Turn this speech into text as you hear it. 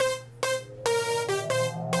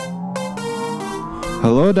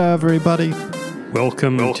Hello to everybody.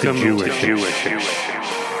 Welcome to Jewish.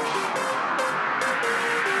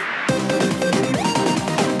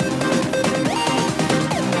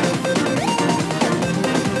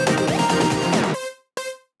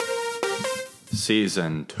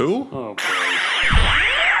 Season 2? Oh boy.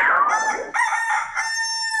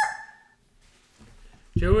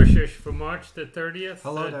 Jewishish for March the 30th,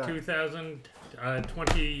 Hello there.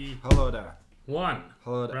 2021. Hello there.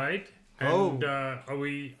 Hello there. Right? Hello. And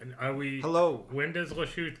are we? Hello. When does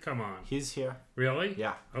Lashut come on? He's here. Really?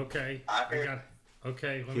 Yeah. Okay.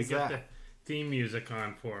 Okay. Let He's me get there. the theme music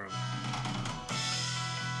on for him.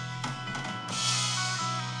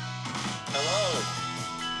 Hello.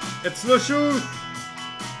 It's Lashut!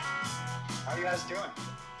 How are you guys doing?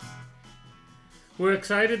 We're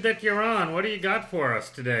excited that you're on. What do you got for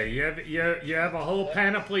us today? You have a whole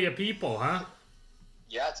panoply of people, huh?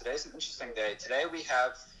 Yeah, today's an interesting day. Today we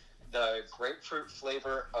have the grapefruit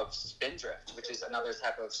flavor of Spindrift, which is another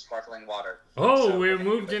type of sparkling water. Oh, So we're gonna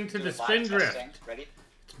moved do into a the live Spindrift. testing. Ready?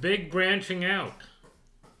 It's big branching out.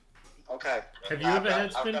 Okay. Have you ever had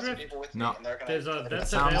I've got some Spindrift? people with No. me, and they're gonna, There's a- they're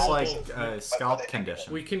that's gonna- Sounds available. like a scalp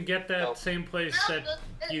condition. We can get that same place that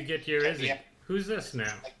you get your Izzy. Yeah. Who's this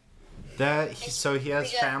now? So he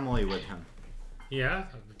has family with him. Yeah?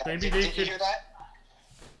 Maybe Did they you should... hear that?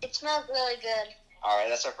 It smells really good. All right,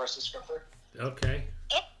 that's our first descriptor. Okay.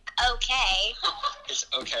 It's okay. It's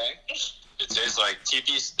okay. It tastes like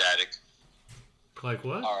TV static. Like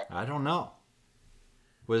what? All right. I don't know.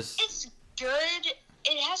 Was It's good.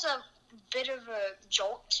 It has a bit of a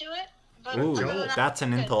jolt to it. But ooh, other than that, that's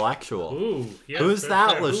an it's good. intellectual. Ooh. Yes, Who's that's that,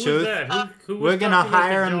 right. Who was Lashut? that? Who was We're gonna talking about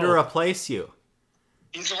hire the him to Joel? replace you.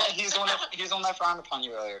 He's the one that frowned upon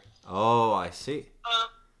you earlier. Oh, I see. I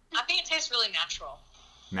think it tastes really natural.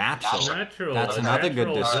 Natural. Natural. That's a another good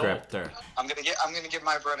natural descriptor. I'm gonna give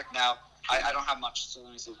my verdict now. I don't have much, so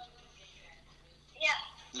let me see.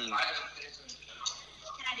 Yeah. Mm.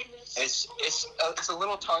 It's a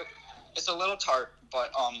little tart. It's a little tart,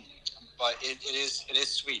 but it is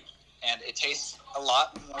sweet, and it tastes a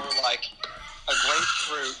lot more like a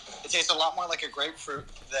grapefruit. It tastes a lot more like a grapefruit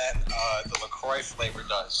than the LaCroix flavor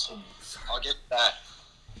does. I'll get that.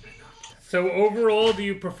 So overall, do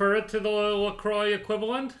you prefer it to the LaCroix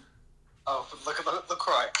equivalent? Oh, look at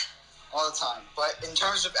LaCroix all the time. But in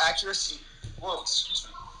terms of accuracy, whoa, excuse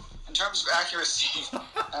me. In terms of accuracy,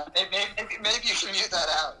 maybe you can mute that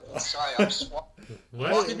out. Sorry, I'm just What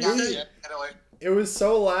walking did down you the say? anyway. It was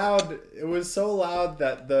so loud. It was so loud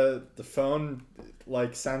that the phone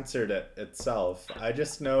like censored it itself. I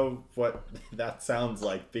just know what that sounds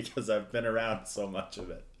like because I've been around so much of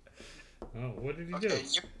it. Oh, what did you do? Okay,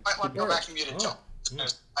 you might want to go back and mute it. Oh.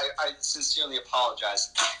 I sincerely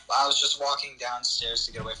apologize. I was just walking downstairs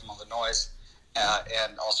to get away from all the noise,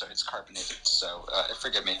 and also it's carbonated, so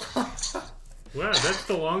forgive me. Wow, that's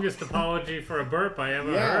the longest apology for a burp I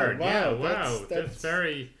ever Yeah, heard. wow, Yeah, wow. that's- That's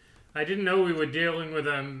very... I didn't know we were dealing with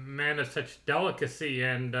a man of such delicacy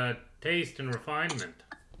and taste and refinement.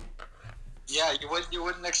 Yeah, you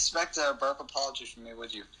wouldn't expect a burp apology from me,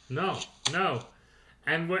 would you? No.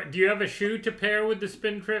 And what, do you have a shoe to pair with the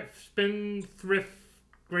Spindrift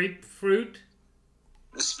grapefruit?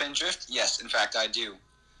 The Spindrift? Yes, in fact, I do.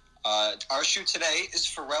 Our shoe today is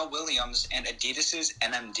Pharrell Williams and Adidas's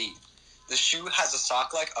NMD. The shoe has a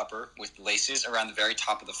sock-like upper with laces around the very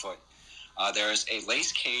top of the foot. There is a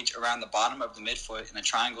lace cage around the bottom of the midfoot in a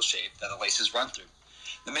triangle shape that the laces run through.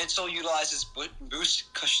 The midsole utilizes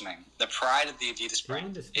boost cushioning, the pride of the Adidas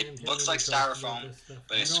brand. It looks like styrofoam,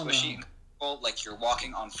 but it's I don't squishy know. and comfortable, like you're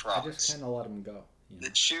walking on I frogs. just kind of let him go. You know?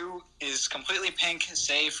 The shoe is completely pink,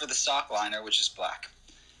 save for the sock liner, which is black.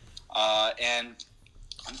 And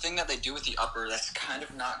one thing that they do with the upper that's kind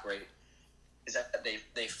of not great is that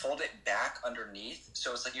they fold it back underneath,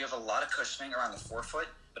 so it's like you have a lot of cushioning around the forefoot,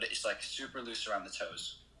 but it's like super loose around the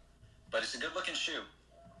toes. But it's a good looking shoe.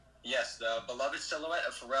 Yes, the beloved silhouette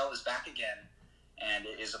of Pharrell is back again, and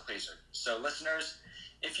it is a pleaser. So listeners,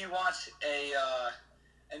 if you want a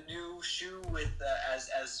new shoe with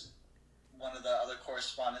as one of the other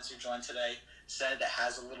correspondents who joined today said, that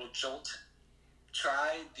has a little jolt,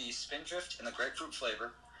 try the Spindrift in the grapefruit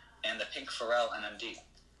flavor and the pink Pharrell NMD.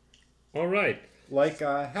 All right. Like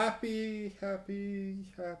happy, happy,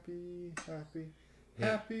 happy, happy,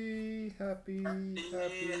 happy, happy, happy,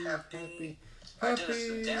 I did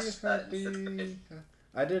a dance to that in fifth happy. grade.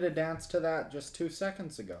 I did a dance to that just 2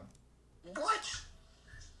 seconds ago. What?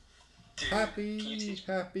 Dude, Happy, Can you teach,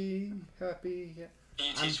 happy, happy. can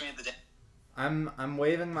you teach me the dance? I'm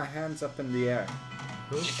waving my hands up in the air.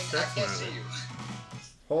 Do Who's you think that I can't see smiling? you?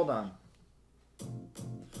 Hold on.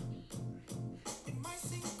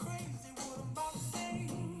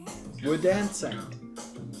 We're dancing.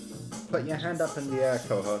 Put your hand up in the air,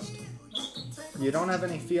 co-host. You don't have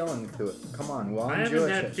any feeling to it. Come on, we'll I haven't enjoy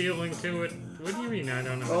had it. feeling to it. What do you mean I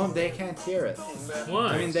don't know? Oh, they can't hear it.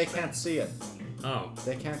 What? I mean, they can't see it. Oh.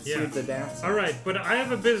 They can't see Yeah. the dancing. All right, but I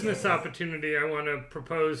have a business opportunity I want to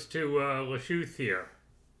propose to Lashuth here.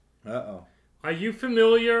 Uh-oh. Are you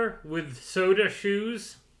familiar with soda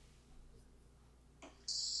shoes?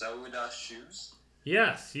 Soda shoes?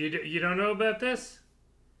 Yes. You don't know about this?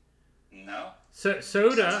 No. Soda.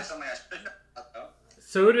 Sounds like something I should know about, though.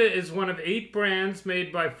 Soda is one of 8 brands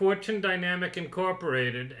made by Fortune Dynamic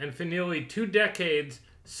Incorporated, and for nearly 2 decades,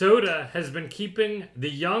 Soda has been keeping the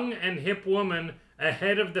young and hip woman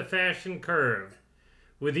ahead of the fashion curve.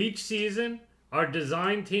 With each season, our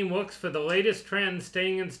design team looks for the latest trends,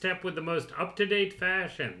 staying in step with the most up-to-date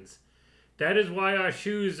fashions. That is why our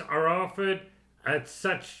shoes are offered at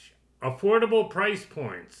such affordable price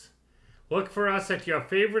points. Look for us at your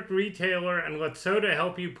favorite retailer and let Soda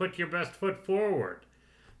help you put your best foot forward.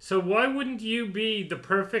 So why wouldn't you be the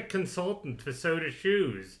perfect consultant for Soda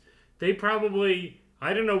shoes? They probably,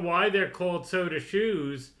 I don't know why they're called Soda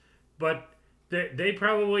shoes, but they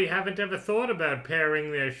probably haven't ever thought about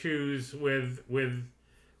pairing their shoes with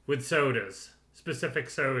sodas, specific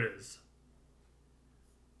sodas.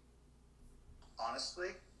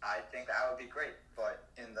 Honestly, I think that would be great. But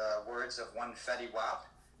in the words of one Fetty Wap,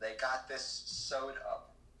 they got this sewed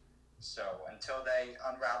up. So until they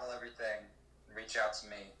unravel everything, reach out to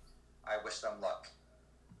me. I wish them luck.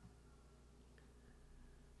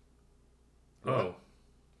 Oh.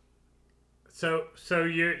 So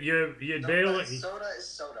you're bailing. Soda is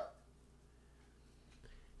soda.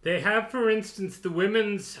 They have, for instance, the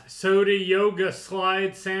women's Soda Yoga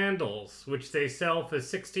Slide sandals, which they sell for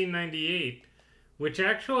 $16.98, which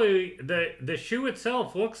actually, the shoe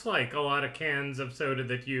itself looks like a lot of cans of soda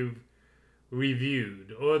that you've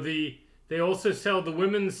reviewed. Or they also sell the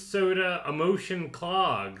women's Soda Emotion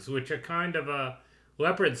clogs, which are kind of a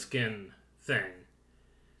leopard skin thing.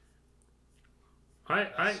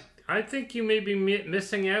 I think you may be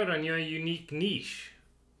missing out on your unique niche.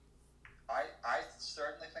 I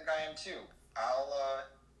certainly think I am too.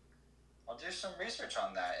 I'll do some research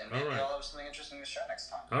on that, and maybe I'll have something interesting to share next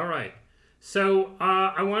time. All right. So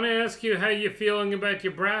I want to ask you how you're feeling about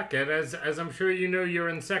your bracket. As I'm sure you know, you're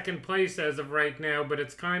in second place as of right now, but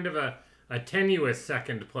it's kind of a tenuous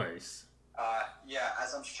second place. Yeah,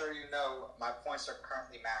 as I'm sure you know, my points are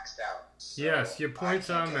currently maxed out. So Yes, your points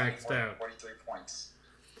I are can't get any maxed more than out. 43 points.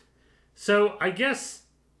 So I guess,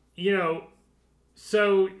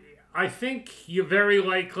 so I think you're very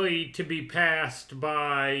likely to be passed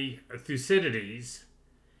by Thucydides,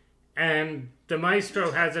 and the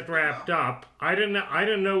Maestro has it wrapped up. I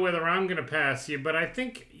don't know whether I'm going to pass you, but I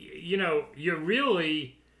think, you're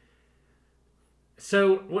really...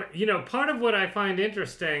 So, part of what I find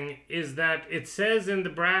interesting is that it says in the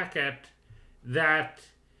bracket that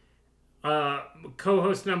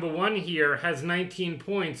co-host number 1 here has 19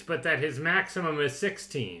 points, but that his maximum is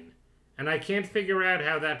 16. And I can't figure out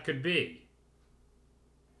how that could be.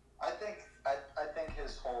 I think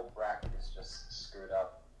his whole bracket is just screwed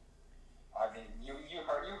up. I mean, you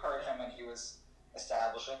heard him when he was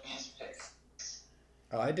establishing his picks.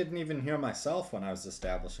 Oh, I didn't even hear myself when I was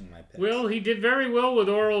establishing my picks. Well, he did very well with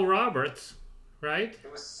Oral Roberts, right?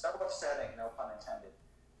 It was so upsetting, no pun intended.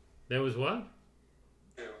 There was what?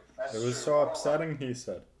 Too. That's It was true. so Oral upsetting, he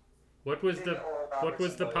said. What was Roberts- Oral the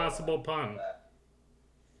Roberts and possible Oral pun?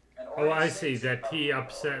 And Oh, Oral I State see, that he probably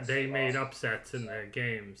upset. They lost. made upsets in their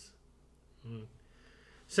games.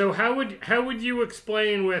 So how would you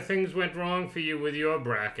explain where things went wrong for you with your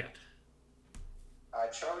bracket? I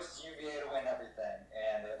chose UVA to win everything,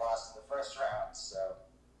 and they lost in the first round. So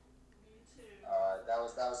that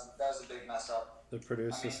was a big mess up. The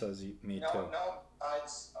producer I mean, says me No, too.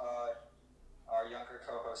 besides our younger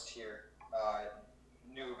co-host here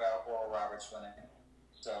knew about Oral Roberts winning,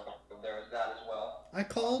 so there was that as well. I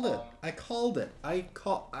called it. I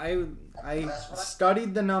That's right.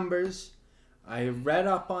 studied the numbers. I read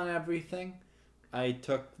up on everything. I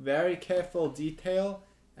took very careful detail,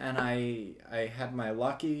 and I had my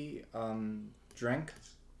lucky drink,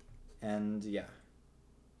 and yeah.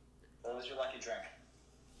 What was your lucky drink?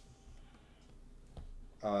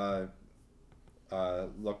 La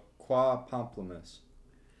Croix Pamplemousse.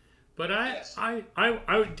 But Yes. I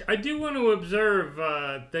do want to observe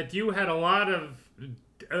that you had a lot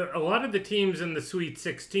of the teams in the Sweet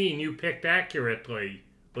 16 you picked accurately,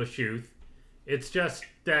 Lashuth. It's just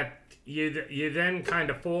that you then kind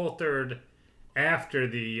of faltered after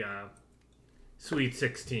the Sweet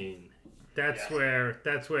 16. That's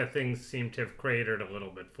Yes. where things seem to have cratered a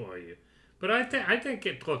little bit for you. But I think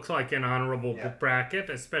it looks like an honorable bracket,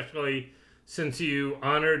 especially since you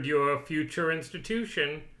honored your future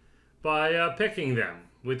institution by picking them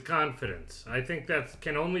with confidence. I think that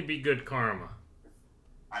can only be good karma.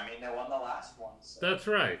 I mean, they won the last one. So. That's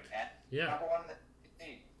right. And Yeah. number one in the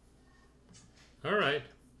league. All right.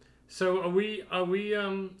 So are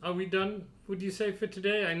we done? Would you say for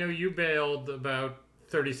today? I know you bailed about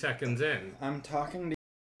 30 seconds in. I'm talking to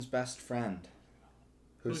his best friend,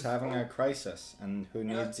 who's Who's- having a crisis and who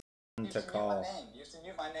needs to call. You used to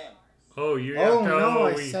mute my name. Oh, you Oh have to. no!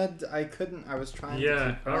 I we- said I couldn't. I was trying to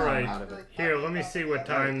Yeah. keep All Ron right. out of it. Here, let me see what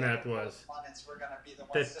time that was. We're gonna be the That-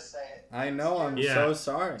 ones to say it. I know. I'm Yeah. so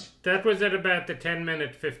sorry. That was at about the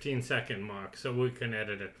 10-minute, 15-second mark, so we can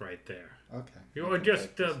edit it right there. Okay. You I or can just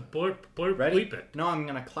take this. blurp, Ready? bleep it. No, I'm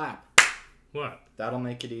gonna clap. What? That'll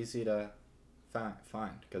make it easy to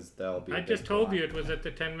find because there'll be. I a just big told block. you it was at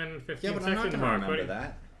the 10-minute, Yeah, but I'm not 15-second gonna mark. remember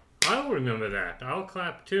that. I'll remember that. I'll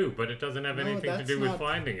clap too, but it doesn't have No, anything to that's do with not-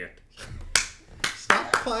 finding it.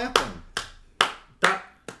 Stop clapping. Da,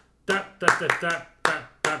 da, da, da, da,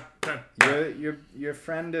 da, da, da. Your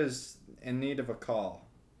friend is in need of a call.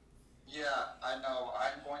 Yeah, I know.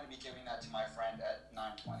 I'm going to be giving that to my friend at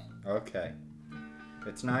 9:20. Okay.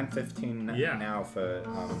 It's 9:15 Yeah. now for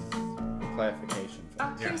clarification.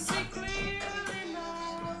 Yeah.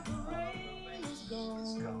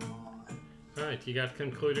 All right, you got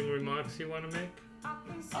concluding remarks you want to make?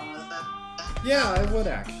 Yeah, I would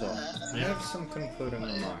actually. I have some concluding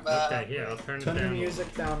remarks. Okay, here, I'll turn it Turn the down.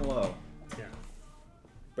 music down low. Yeah.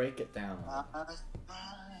 Break it down.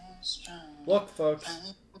 Look,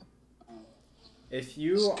 folks. If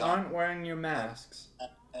you aren't wearing your masks,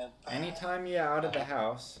 anytime you're out of the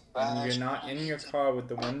house and you're not in your car with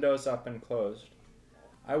the windows up and closed,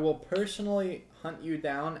 I will personally hunt you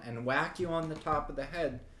down and whack you on the top of the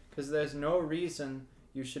head because there's no reason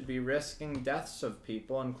you should be risking deaths of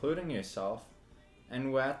people, including yourself.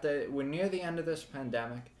 And we're near the end of this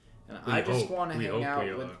pandemic, and I just want to hang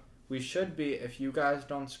out with. We should be if you guys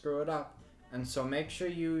don't screw it up. And so make sure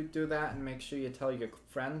you do that and make sure you tell your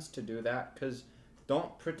friends to do that because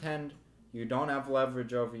don't pretend you don't have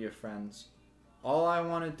leverage over your friends. All I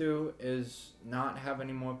want to do is not have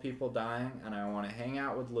any more people dying, and I want to hang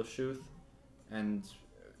out with Lashuth and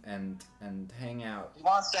hang out. He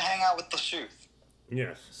wants to hang out with the Shuth.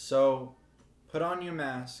 Yes. So put on your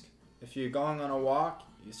mask. If you're going on a walk,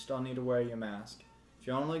 you still need to wear your mask. If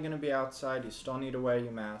you're only going to be outside, you still need to wear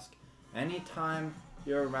your mask. Anytime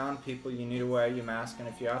you're around people, you need to wear your mask. And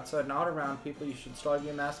if you're outside not around people, you should still have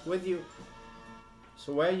your mask with you.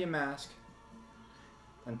 So wear your mask.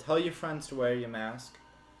 And tell your friends to wear your mask.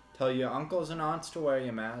 Tell your uncles and aunts to wear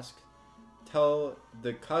your mask. Tell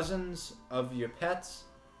the cousins of your pets,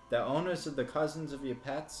 the owners of the cousins of your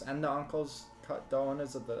pets, and the uncles, the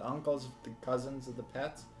owners of the uncles of the cousins of the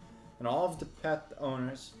pets, and all of the pet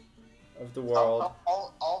owners of the world.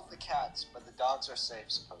 All of the cats, but the dogs are safe,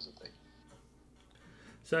 supposedly.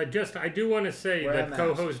 So I do want to say Wear a that mask.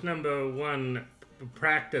 co-host number one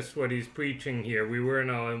practiced what he's preaching here. We were in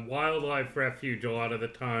a wildlife refuge a lot of the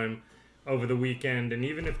time over the weekend, and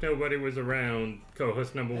even if nobody was around,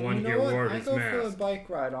 co-host number And one you know here what? wore I his go for a mask. bike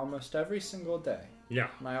ride almost every single day, Yeah.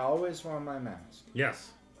 and I always wear my mask.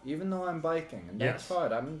 Yes. Even though I'm biking, and that's Yes.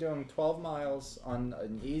 hard. I'm doing 12 miles on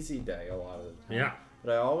an easy day a lot of the time. Yeah.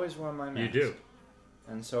 But I always wear my mask. You do.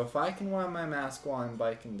 And so if I can wear my mask while I'm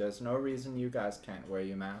biking, there's no reason you guys can't wear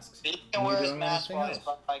your masks. He And can you're wear his doing mask anything while he's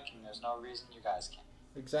else. biking. There's no reason you guys can't.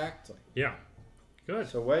 Exactly. Yeah. Good.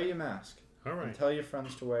 So wear your mask. All And right. tell your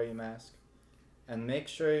friends to wear your mask. And make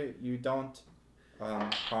sure you don't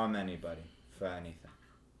harm anybody for anything.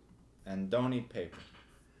 And don't eat paper.